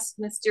vast,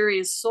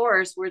 mysterious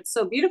source where it's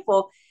so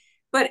beautiful.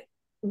 But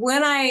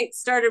when I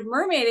started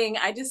mermaiding,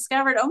 I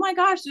discovered, oh my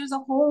gosh, there's a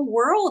whole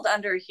world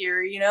under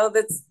here,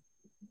 that's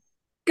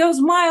goes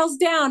miles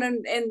down,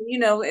 and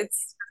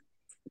it's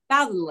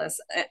fathomless,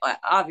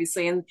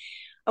 obviously. And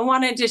I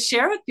wanted to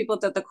share with people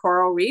that the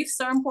coral reefs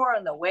are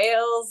important, the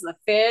whales, the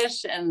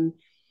fish, and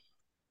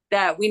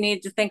that we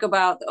need to think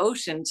about the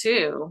ocean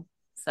too.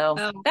 So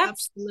Oh,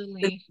 that's the,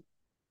 absolutely.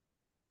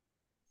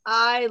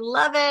 I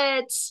love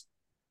it.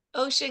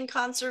 Ocean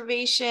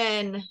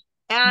conservation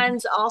and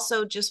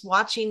also just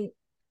watching,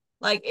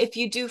 like if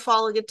you do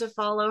follow, get to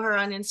follow her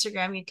on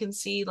Instagram, you can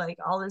see like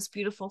all these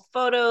beautiful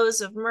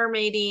photos of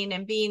mermaiding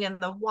and being in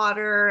the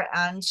water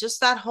and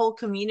just that whole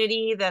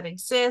community that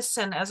exists.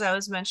 And as I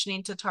was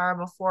mentioning to Tara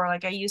before,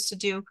 like I used to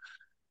do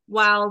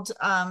wild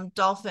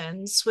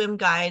dolphin swim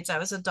guides. I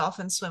was a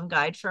dolphin swim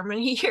guide for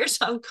many years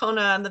on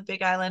Kona on the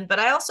Big Island, but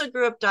I also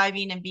grew up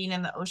diving and being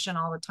in the ocean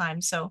all the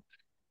time. So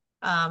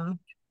um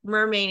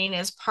mermaiding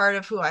is part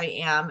of who I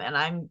am, and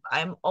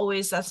I'm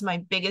always, that's my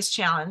biggest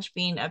challenge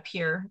being up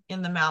here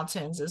in the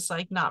mountains, is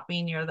like not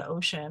being near the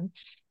ocean.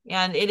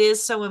 And it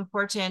is so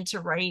important to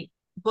write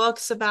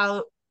books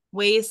about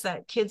ways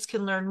that kids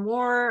can learn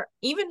more,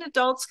 even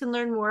adults can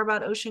learn more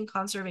about ocean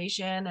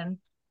conservation, and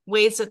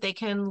ways that they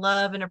can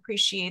love and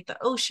appreciate the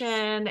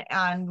ocean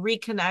and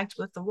reconnect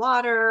with the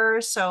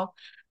water. So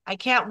I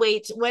can't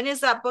wait. When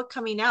is that book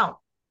coming out?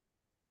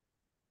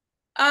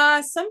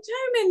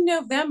 sometime in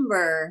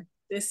November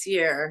this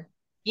year,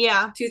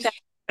 Yeah. 2000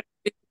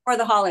 for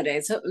the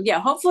holidays. So,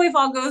 yeah, hopefully if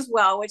all goes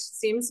well, which it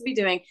seems to be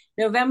doing,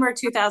 November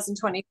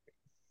 2020.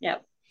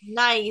 Yep.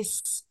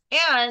 Nice.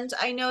 And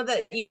I know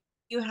that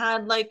you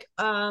had like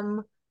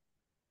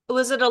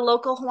was it a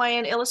local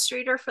Hawaiian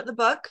illustrator for the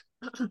book?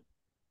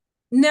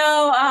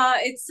 No,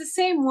 it's the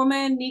same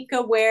woman,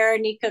 Nika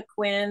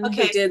Quinn, who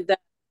Okay. did this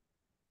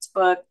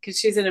book because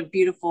she's a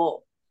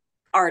beautiful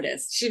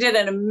artist. She did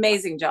an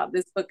amazing job.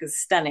 This book is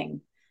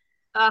stunning.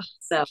 Uh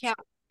So, can't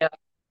yeah.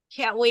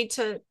 can't wait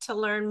to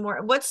learn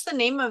more. What's the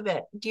name of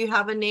it? Do you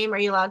have a name? Are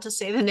you allowed to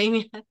say the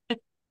name yet?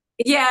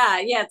 Yeah,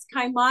 it's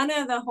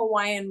Kaimana the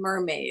Hawaiian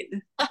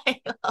Mermaid.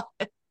 I love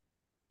it.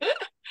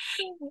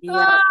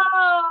 Yeah.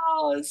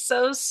 Oh,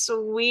 so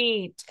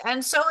sweet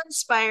and so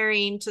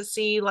inspiring to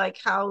see like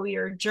how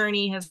your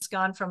journey has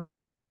gone from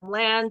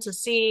land to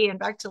sea and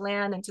back to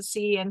land and to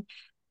sea. And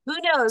who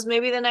knows,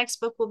 maybe the next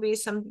book will be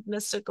some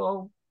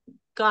mystical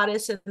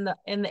goddess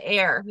in the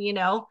air, you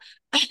know.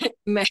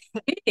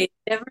 Maybe.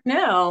 Never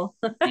know.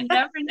 You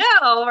never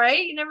know,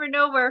 right? You never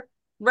know where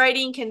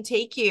writing can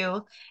take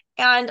you.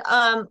 And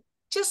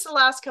just the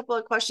last couple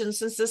of questions,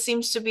 since this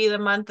seems to be the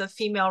month of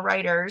female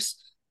writers,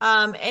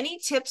 any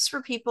tips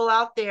for people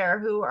out there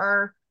who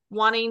are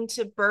wanting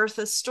to birth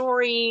a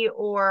story,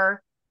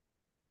 or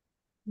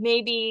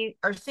maybe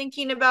are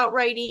thinking about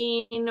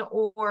writing?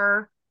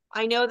 Or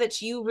I know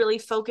that you really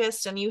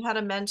focused and you had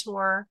a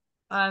mentor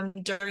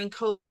during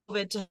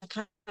COVID to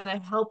kind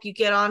of help you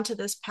get onto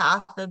this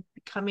path of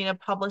becoming a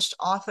published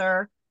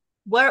author.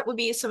 What would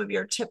be some of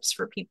your tips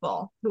for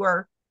people who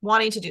are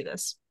wanting to do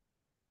this?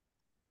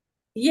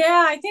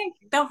 Yeah, I think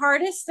the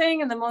hardest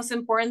thing and the most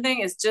important thing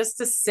is just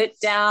to sit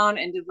down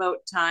and devote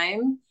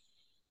time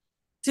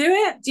to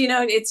it.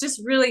 It's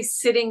just really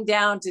sitting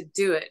down to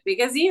do it.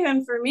 Because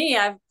even for me,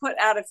 I've put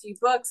out a few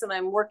books and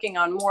I'm working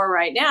on more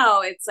right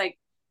now. It's like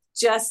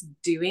just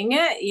doing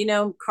it,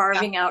 Yeah.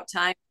 carving out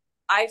time.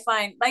 I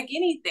find like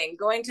anything,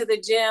 going to the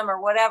gym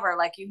or whatever,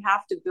 like you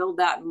have to build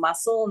that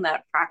muscle and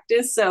that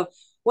practice. So,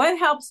 what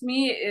helps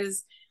me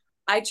is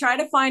I try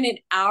to find an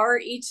hour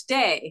each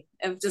day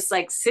of just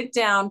like sit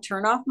down,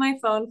 turn off my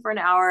phone for an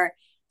hour,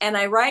 and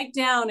I write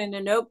down in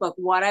a notebook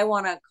what I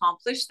want to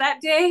accomplish that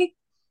day.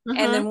 And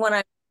Mm-hmm. then when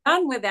I'm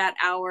done with that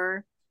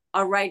hour,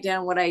 I'll write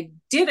down what I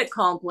did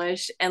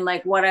accomplish and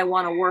like what I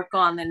want to work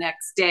on the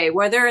next day,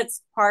 whether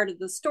it's part of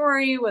the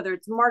story, whether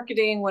it's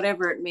marketing,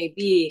 whatever it may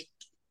be.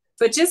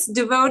 But just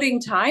devoting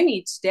time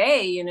each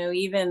day,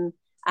 even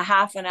a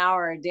half an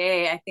hour a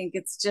day, I think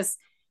it's just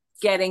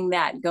getting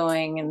that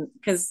going. And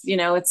because,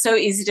 it's so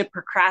easy to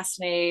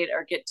procrastinate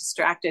or get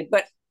distracted.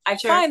 But I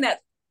Sure. find that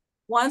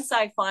once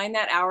I find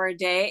that hour a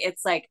day,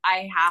 it's like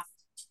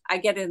I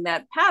get in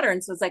that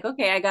pattern. So it's like,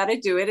 okay, I got to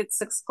do it. It's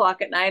 6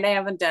 o'clock at night. I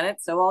haven't done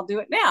it. So I'll do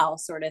it now,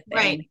 sort of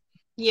Right. thing.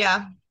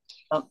 Yeah.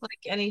 So, Like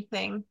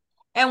anything.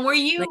 And were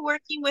like, you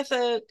working with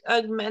a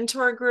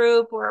mentor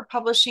group or a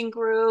publishing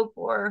group,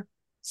 or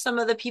some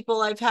of the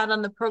people I've had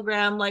on the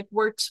program like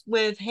worked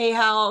with Hay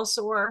House,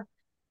 or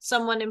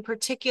someone in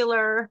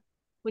particular?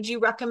 Would you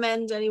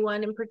recommend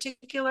anyone in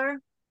particular?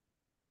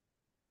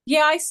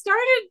 yeah, I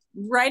started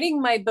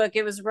writing my book.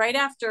 It was right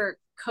after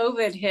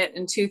COVID hit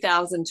in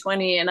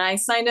 2020. And I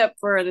signed up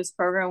for this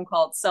program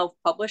called Self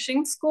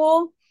Publishing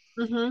School.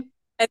 Mm-hmm.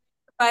 I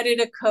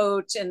provided a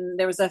coach, and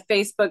there was a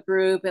Facebook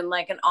group and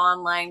like an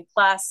online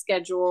class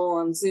schedule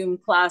and Zoom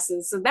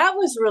classes. So that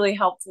was really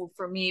helpful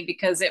for me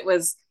because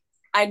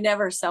I'd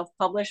never self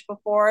published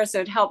before. So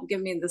it helped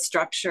give me the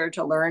structure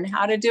to learn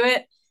how to do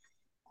it.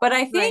 But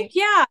I think, Right.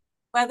 yeah,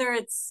 whether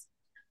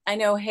I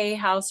know Hay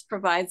House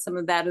provides some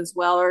of that as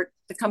well, or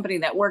the company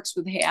that works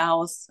with Hay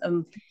House.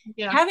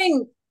 Yeah.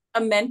 Having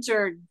a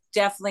mentor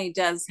definitely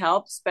does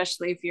help,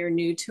 especially if you're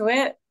new to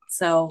it.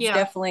 So Yeah.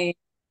 definitely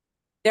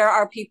there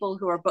are people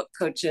who are book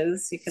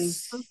coaches. You can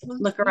Mhm.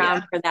 look Yeah.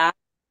 around for that.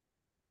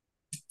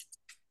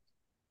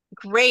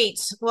 Great.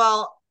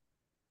 Well,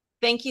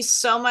 thank you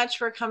so much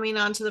for coming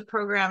on to the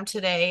program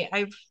today.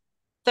 I've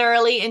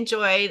thoroughly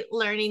enjoyed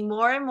learning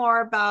more and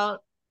more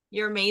about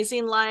your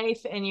amazing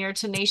life and your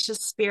tenacious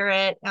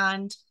spirit.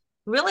 And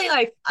really,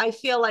 I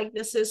feel like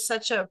this is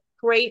such a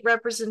great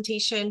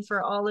representation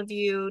for all of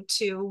you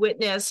to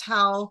witness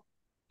how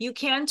you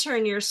can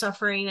turn your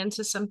suffering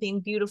into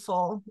something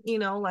beautiful,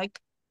 like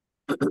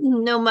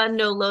no mud,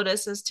 no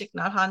lotus, as Thich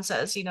Nhat Hanh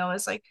says,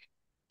 it's like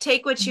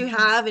take what you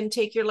have and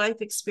take your life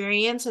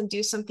experience and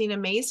do something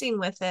amazing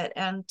with it.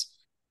 And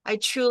I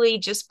truly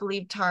just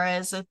believe Tara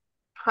is a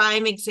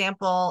prime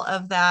example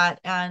of that.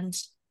 And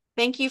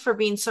thank you for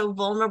being so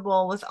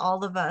vulnerable with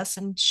all of us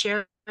and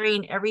sharing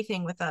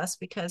everything with us,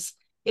 because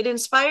it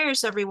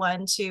inspires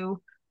everyone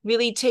to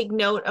really take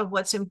note of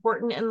what's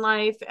important in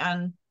life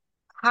and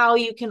how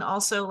you can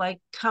also like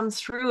come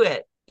through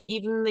it,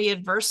 even the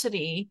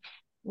adversity,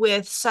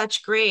 with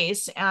such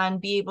grace and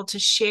be able to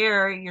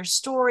share your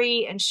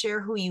story and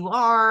share who you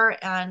are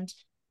and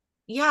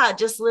yeah,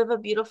 just live a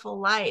beautiful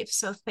life.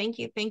 So thank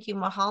you,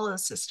 mahalo,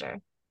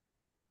 sister.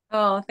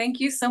 Oh, thank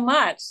you so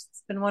much.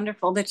 It's been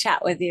wonderful to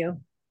chat with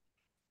you.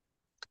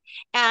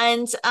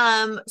 And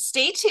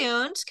stay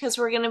tuned because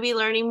we're going to be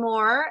learning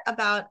more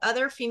about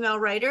other female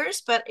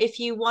writers. But if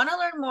you want to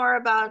learn more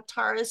about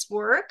Tara's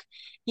work,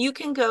 you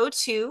can go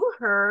to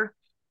her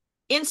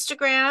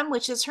Instagram,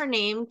 which is her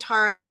name,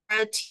 Tara,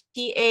 Tara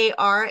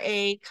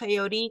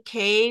Coyote, Coyote.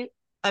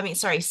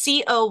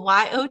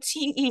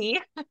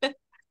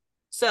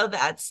 So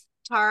that's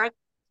Tara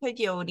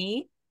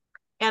Coyote.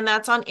 And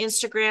that's on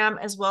Instagram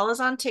as well as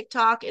on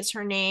TikTok, it's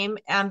her name.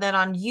 And then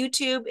on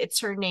YouTube, it's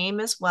her name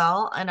as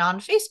well. And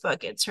on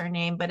Facebook, it's her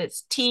name, but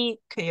it's T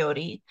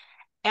Coyote.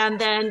 And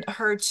then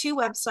her two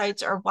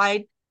websites are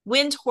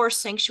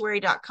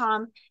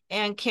windhorsesanctuary.com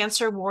and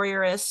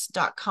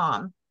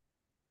cancerwarrioress.com.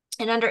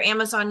 And under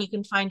Amazon, you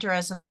can find her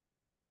as an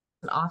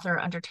author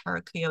under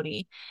Tara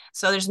Coyote.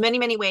 So there's many,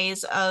 many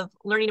ways of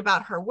learning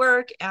about her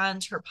work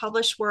and her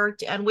published work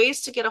and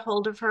ways to get a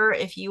hold of her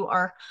if you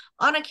are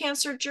on a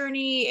cancer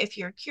journey, if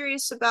you're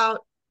curious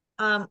about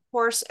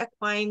horse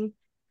equine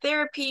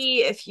therapy,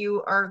 if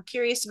you are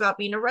curious about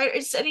being a writer,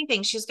 it's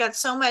anything. She's got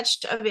so much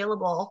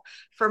available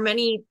for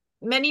many,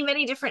 many,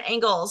 many different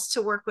angles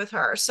to work with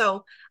her.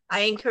 So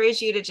I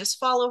encourage you to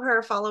just follow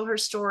her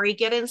story,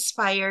 get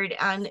inspired,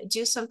 and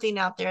do something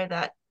out there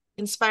that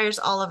inspires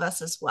all of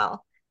us as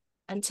well.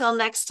 Until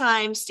next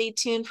time, stay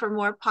tuned for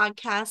more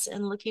podcasts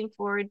and looking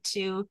forward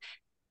to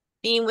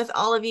being with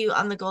all of you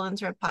on the Golden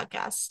Thread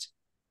podcast.